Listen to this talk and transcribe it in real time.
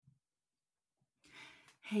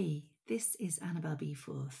Hey, this is Annabelle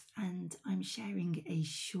Beeforth, and I'm sharing a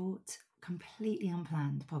short, completely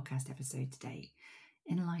unplanned podcast episode today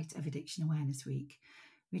in light of Addiction Awareness Week,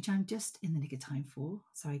 which I'm just in the nick of time for,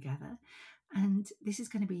 so I gather. And this is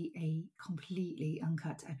going to be a completely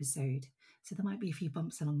uncut episode, so there might be a few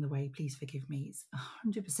bumps along the way. Please forgive me. It's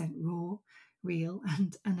 100% raw, real,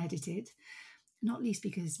 and unedited, not least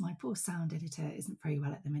because my poor sound editor isn't very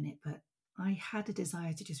well at the minute, but I had a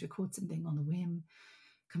desire to just record something on a whim,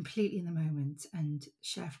 completely in the moment, and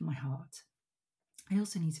share from my heart. I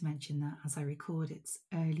also need to mention that as I record, it's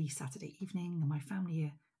early Saturday evening and my family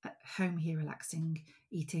are at home here relaxing,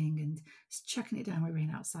 eating, and chucking it down with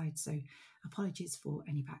rain outside, so apologies for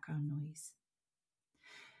any background noise.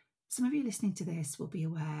 Some of you listening to this will be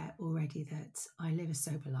aware already that I live a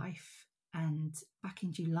sober life, and back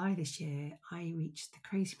in July this year, I reached the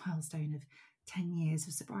crazy milestone of 10 years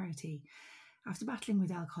of sobriety, after battling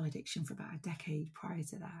with alcohol addiction for about a decade prior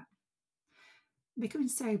to that. Becoming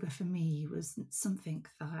sober for me wasn't something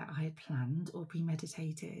that I had planned or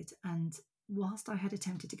premeditated, and whilst I had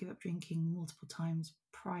attempted to give up drinking multiple times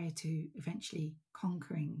prior to eventually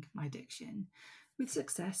conquering my addiction, with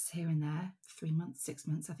success here and there, 3 months, 6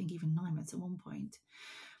 months, I think even 9 months at one point,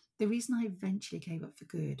 the reason I eventually gave up for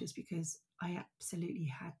good was because I absolutely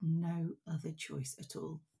had no other choice at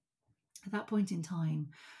all. At that point in time,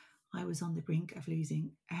 I was on the brink of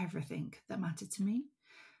losing everything that mattered to me.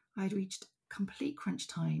 I had reached complete crunch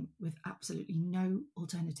time with absolutely no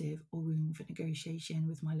alternative or room for negotiation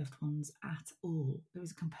with my loved ones at all. It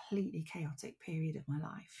was a completely chaotic period of my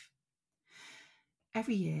life.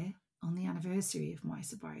 Every year, on the anniversary of my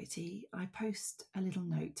sobriety, I post a little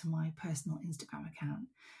note to my personal Instagram account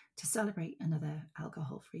to celebrate another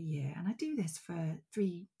alcohol-free year. And I do this for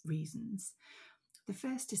 3 reasons. The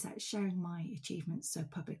first is that sharing my achievements so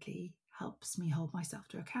publicly helps me hold myself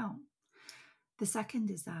to account. The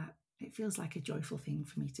second is that it feels like a joyful thing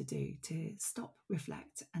for me to do, to stop,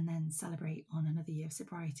 reflect, and then celebrate on another year of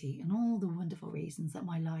sobriety and all the wonderful reasons that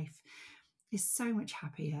my life is so much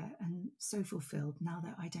happier and so fulfilled now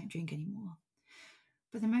that I don't drink anymore.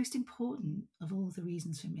 But the most important of all the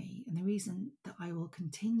reasons for me, and the reason that I will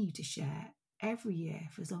continue to share every year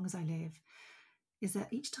for as long as I live, is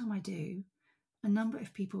that each time I do, a number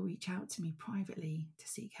of people reach out to me privately to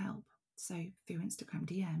seek help. So through Instagram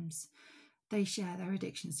DMs, they share their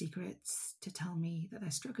addiction secrets to tell me that they're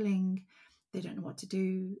struggling, they don't know what to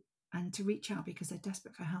do, and to reach out because they're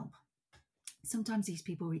desperate for help. Sometimes these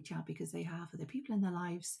people reach out because they have other people in their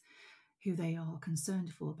lives who they are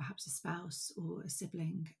concerned for, perhaps a spouse or a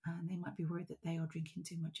sibling, and they might be worried that they are drinking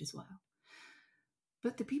too much as well.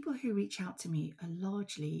 But the people who reach out to me are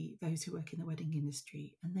largely those who work in the wedding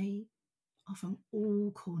industry, and they are from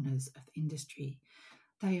all corners of the industry.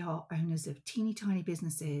 They are owners of teeny tiny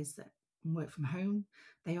businesses that work from home.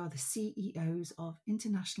 They are the CEOs of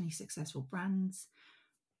internationally successful brands.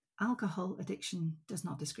 Alcohol addiction does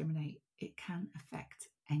not discriminate. It can affect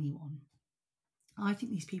anyone. I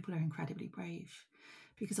think these people are incredibly brave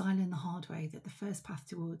because I learned the hard way that the first path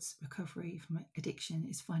towards recovery from addiction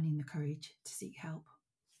is finding the courage to seek help.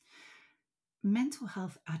 Mental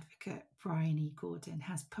health advocate Bryony Gordon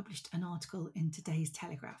has published an article in today's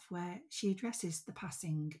Telegraph where she addresses the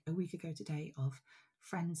passing a week ago today of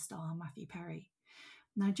Friends star Matthew Perry.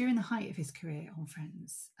 Now, during the height of his career on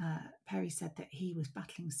Friends, Perry said that he was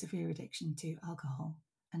battling severe addiction to alcohol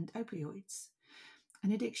and opioids,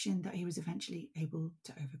 an addiction that he was eventually able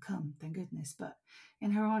to overcome, thank goodness. But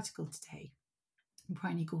in her article today,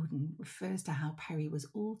 Bryony Gordon refers to how Perry was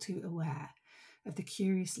all too aware of the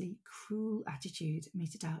curiously cruel attitude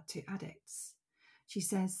meted out to addicts. She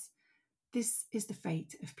says, "This is the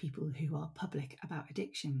fate of people who are public about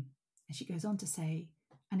addiction." And she goes on to say,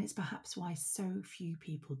 and it's perhaps why so few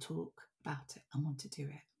people talk about it and want to do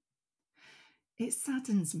it. It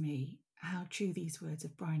saddens me how true these words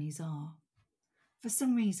of Bryony's are. For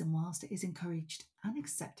some reason, whilst it is encouraged and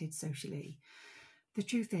accepted socially, the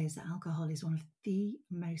truth is that alcohol is one of the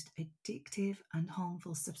most addictive and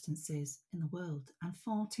harmful substances in the world, and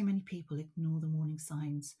far too many people ignore the warning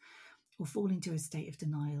signs or fall into a state of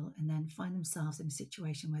denial and then find themselves in a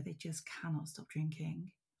situation where they just cannot stop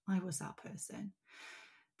drinking. I was that person.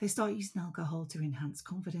 They start using alcohol to enhance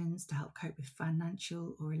confidence, to help cope with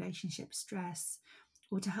financial or relationship stress,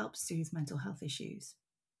 or to help soothe mental health issues.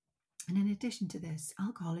 And in addition to this,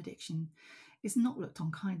 alcohol addiction is not looked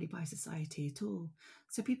on kindly by society at all.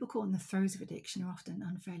 So people caught in the throes of addiction are often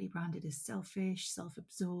unfairly branded as selfish,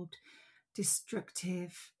 self-absorbed,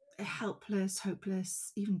 destructive, helpless,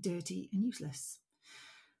 hopeless, even dirty and useless.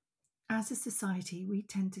 As a society, we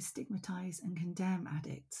tend to stigmatise and condemn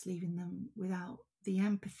addicts, leaving them without the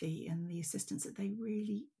empathy and the assistance that they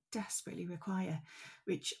really desperately require,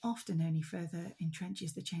 which often only further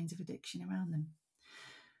entrenches the chains of addiction around them.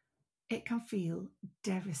 It can feel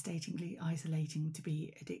devastatingly isolating to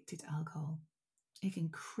be addicted to alcohol. It can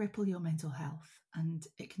cripple your mental health and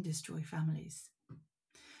it can destroy families.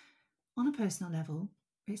 On a personal level,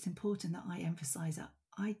 it's important that I emphasise that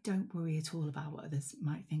I don't worry at all about what others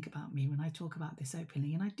might think about me when I talk about this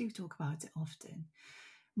openly, and I do talk about it often.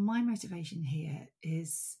 My motivation here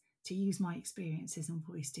is to use my experiences and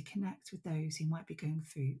voice to connect with those who might be going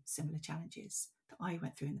through similar challenges that I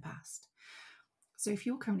went through in the past. So if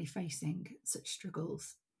you're currently facing such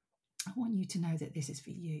struggles, I want you to know that this is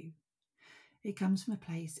for you. It comes from a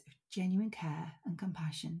place of genuine care and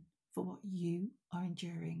compassion for what you are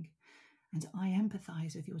enduring, and I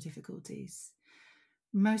empathise with your difficulties.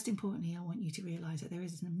 Most importantly, I want you to realise that there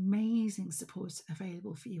is an amazing support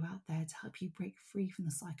available for you out there to help you break free from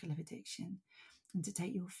the cycle of addiction and to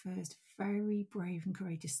take your first very brave and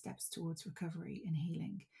courageous steps towards recovery and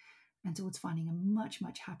healing and towards finding a much,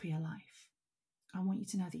 much happier life. I want you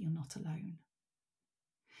to know that you're not alone.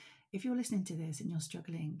 If you're listening to this and you're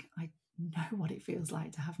struggling, I know what it feels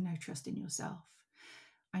like to have no trust in yourself.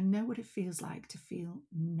 I know what it feels like to feel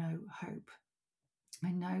no hope.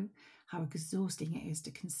 I know how exhausting it is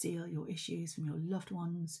to conceal your issues from your loved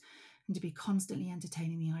ones and to be constantly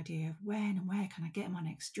entertaining the idea of when and where can I get my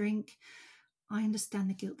next drink. I understand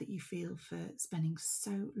the guilt that you feel for spending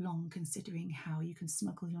so long considering how you can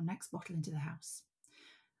smuggle your next bottle into the house,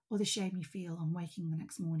 or the shame you feel on waking the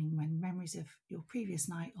next morning when memories of your previous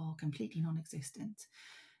night are completely non-existent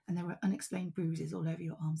and there are unexplained bruises all over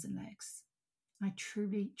your arms and legs. I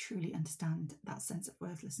truly, truly understand that sense of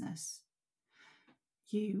worthlessness.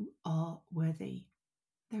 You are worthy.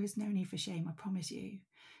 There is no need for shame, I promise you.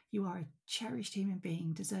 You are a cherished human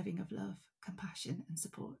being deserving of love, compassion, and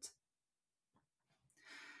support.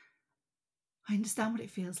 I understand what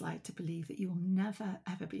it feels like to believe that you will never,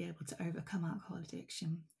 ever be able to overcome alcohol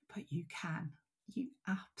addiction, but you can. You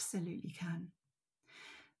absolutely can.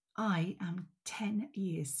 I am 10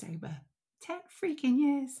 years sober. 10 freaking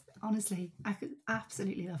years. Honestly, I could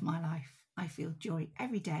absolutely love my life. I feel joy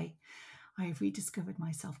every day. I have rediscovered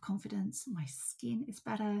my self-confidence. My skin is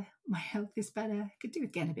better. My health is better. I could do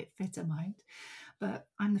with getting a bit fitter, mind. But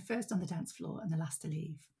I'm the first on the dance floor and the last to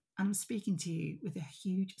leave. And I'm speaking to you with a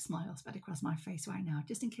huge smile spread across my face right now,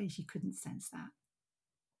 just in case you couldn't sense that.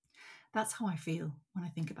 That's how I feel when I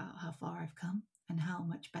think about how far I've come and how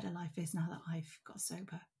much better life is now that I've got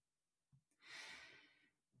sober.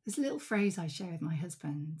 There's a little phrase I share with my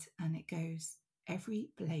husband, and it goes, every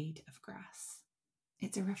blade of grass.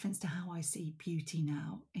 It's a reference to how I see beauty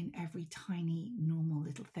now in every tiny, normal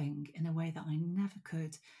little thing in a way that I never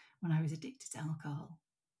could when I was addicted to alcohol.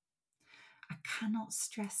 I cannot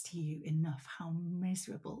stress to you enough how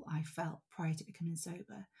miserable I felt prior to becoming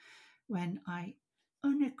sober, when I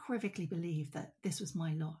unequivocally believed that this was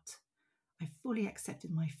my lot. I fully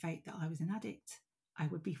accepted my fate that I was an addict. I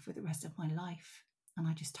would be for the rest of my life, and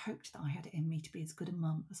I just hoped that I had it in me to be as good a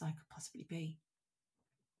mum as I could possibly be.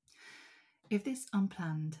 If this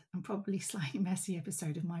unplanned and probably slightly messy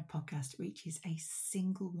episode of my podcast reaches a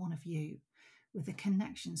single one of you with a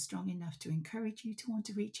connection strong enough to encourage you to want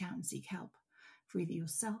to reach out and seek help for either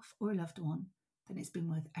yourself or a loved one, then it's been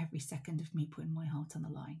worth every second of me putting my heart on the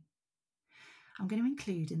line. I'm going to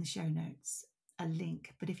include in the show notes a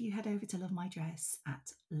link, but if you head over to Love My Dress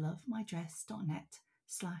at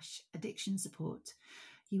lovemydress.net/addiction support,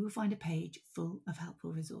 you will find a page full of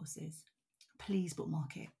helpful resources. Please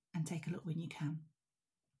bookmark it and take a look when you can.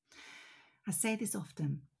 I say this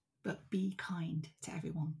often, but be kind to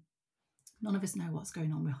everyone. None of us know what's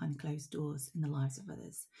going on behind closed doors in the lives of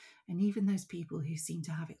others, and even those people who seem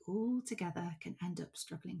to have it all together can end up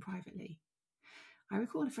struggling privately. I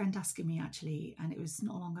recall a friend asking me actually, and it was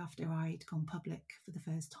not long after I'd gone public for the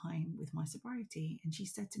first time with my sobriety, and she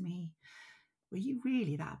said to me, "Were you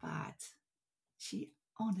really that bad?" She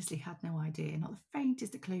honestly had no idea, not the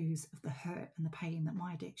faintest of clues of the hurt and the pain that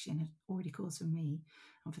my addiction had already caused for me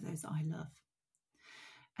and for those that I love.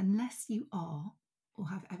 Unless you are or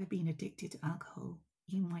have ever been addicted to alcohol,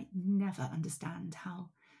 you might never understand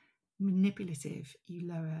how manipulative you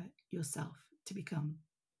lower yourself to become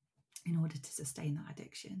in order to sustain that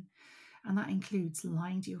addiction. And that includes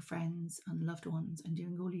lying to your friends and loved ones and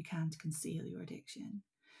doing all you can to conceal your addiction.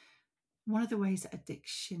 One of the ways that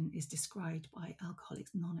addiction is described by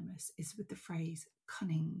Alcoholics Anonymous is with the phrase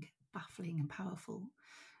cunning, baffling and powerful.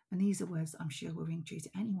 And these are words that I'm sure will ring true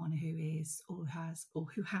to anyone who is or who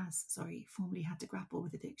has formerly had to grapple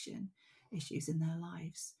with addiction issues in their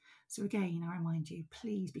lives. So again, I remind you,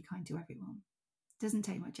 please be kind to everyone. It doesn't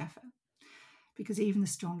take much effort. because even the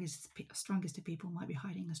strongest of people might be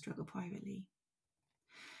hiding a struggle privately.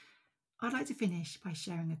 I'd like to finish by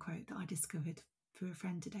sharing a quote that I discovered through a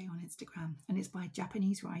friend today on Instagram, and it's by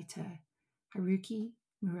Japanese writer Haruki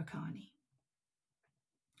Murakami.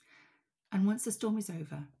 And once the storm is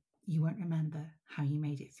over, you won't remember how you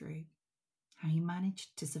made it through, how you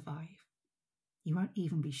managed to survive. You won't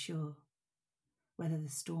even be sure whether the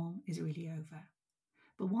storm is really over.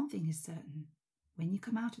 But one thing is certain, when you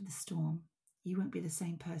come out of the storm, you won't be the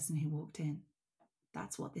same person who walked in.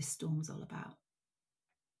 That's what this storm's all about.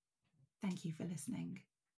 Thank you for listening.